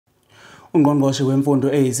Ungqongqoshe wemfundo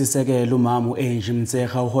eyisisekelo uAngie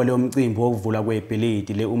Motshekga uhole umcimbi wokuvulwa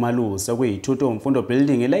kwebhilidi Le-Umalusi okuyithutho wemfundo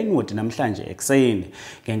building eLynnwood namhlanje ekuseni.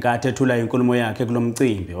 Ngenkathi ethula inkulumo yakhe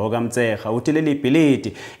kulomcimbi, okaMotshekga uthi leli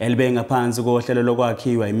bhilidi elibe ngaphansi kohlelo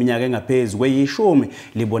lokwakhiwa iminyaka engaphezu kweyishumi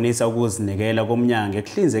libonisa ukuzinikela komnyango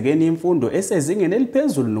ekuhlinzekeni imfundo esezingeni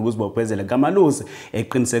eliphezulu nokuzibophezela kamalusi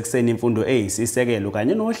eqinisekiseni imfundo eyisisekelo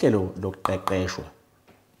kanye nohlelo lokuqeqeshwa.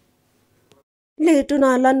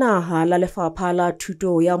 Letona la naha la lefapha la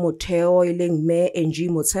thuto ya motheo Ungqongqoshe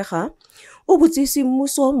Motshekga o botsisi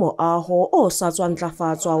mmuso moaho o sa tswa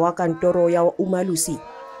ntlafatswa wa kantoro ya U-Umalusi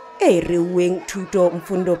e reuweng thuto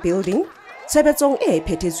wemfundo building tshebetsong e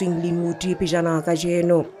phethetsweng eLynnwood pejana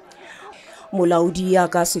kajeno. Molaodi ya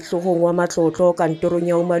ka sehlohong wa matlotlo kantorong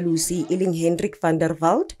ya U-Umalusi Hendrik van der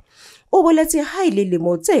Walt o boletse ha ile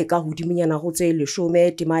lemo tse ka hodiminyana ho tse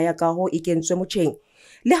 10 tema ya kaho e kentswe motjheng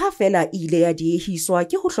le ha fela ile ya diehiswa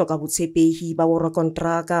ke ho hloka botshepehi ba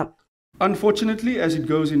borakontraka. Unfortunately, as it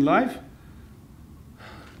goes in life,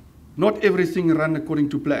 not everything ran according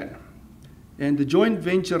to plan. And the joint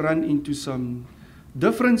venture ran into some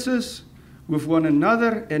differences with one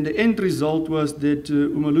another, and the end result was that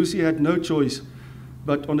Umalusi had no choice.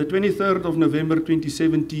 But on the 23rd of November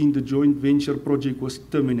 2017, the joint venture project was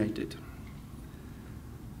terminated.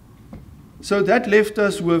 So that left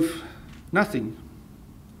us with nothing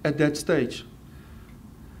at that stage.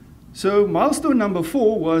 So milestone number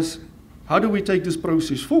 4 was, how do we take this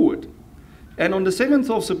process forward? And on the 7th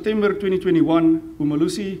of September 2021,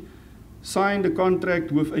 Umalusi signed a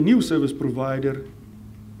contract with a new service provider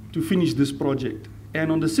to finish this project.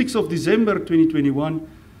 And on the 6th of December 2021,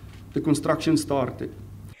 the construction started.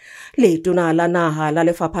 Letona la naha la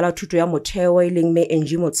lefapha la thuto ya motheo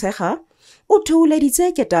Angie Motshekga o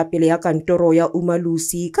theoleditse ketapele ya kantoro ya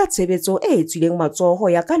U-Umalusi ka tshebetso e tswileng matsoho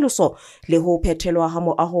ya kaloso le ho phethelwa ha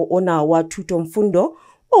moaho ona wa thuto mfundo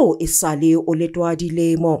o esale o letwa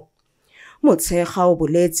dilemo. Motshekga o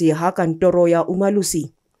boletse ha kantoro ya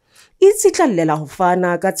U-Umalusi e tsitlallela ho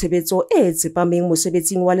fana ka tshebetso e tsepameng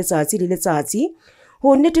mosebetsing wa letsatsi le letsatsi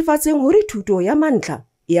ho netefatseng hore thuto ya mantlha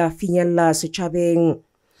ya finyella setjhabeng.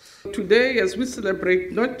 Today, as we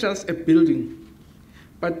celebrate not just a building,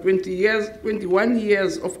 but 21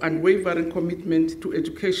 years of unwavering commitment to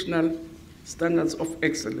educational standards of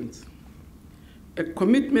excellence. A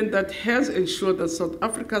commitment that has ensured that South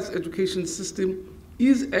Africa's education system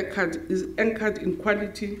is anchored in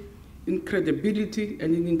quality, in credibility,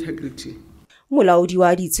 and in integrity. Molaodi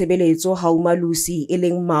wa ditshebeletso ha U-Umalusi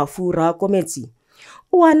Mafura Kometsi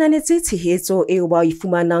o ananetse tshehetso eo ba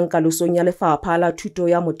ifumanang kalosong ya lefapha la thuto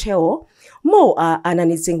ya motheo mo a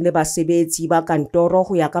ananetseng le basebetsi ba kantoro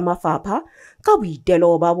ho ya ka mafapha ka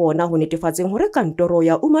boitelo ba bona ho netefatseng hore kantoro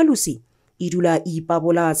ya U-Umalusi e dula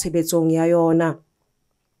ipabola tshebetsong ya yona.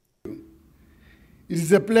 It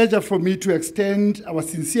is a pleasure for me to extend our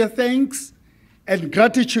sincere thanks and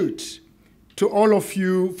gratitude to all of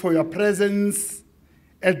you for your presence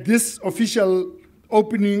at this official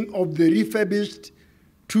opening of the refurbished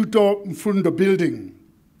Thuto Mfundo building.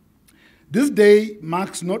 This day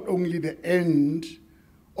marks not only the end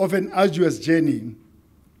of an arduous journey,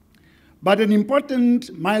 but an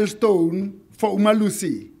important milestone for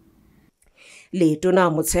U-Umalusi. Letona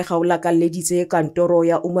Motshekga o lakalleditse kantoro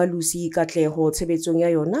ya U-Umalusi katleho tshebetsong ya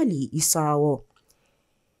yona le isawo.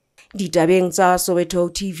 Ditabeng tsa Soweto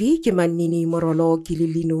TV ke Manini Morolo ke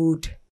eLynnwood.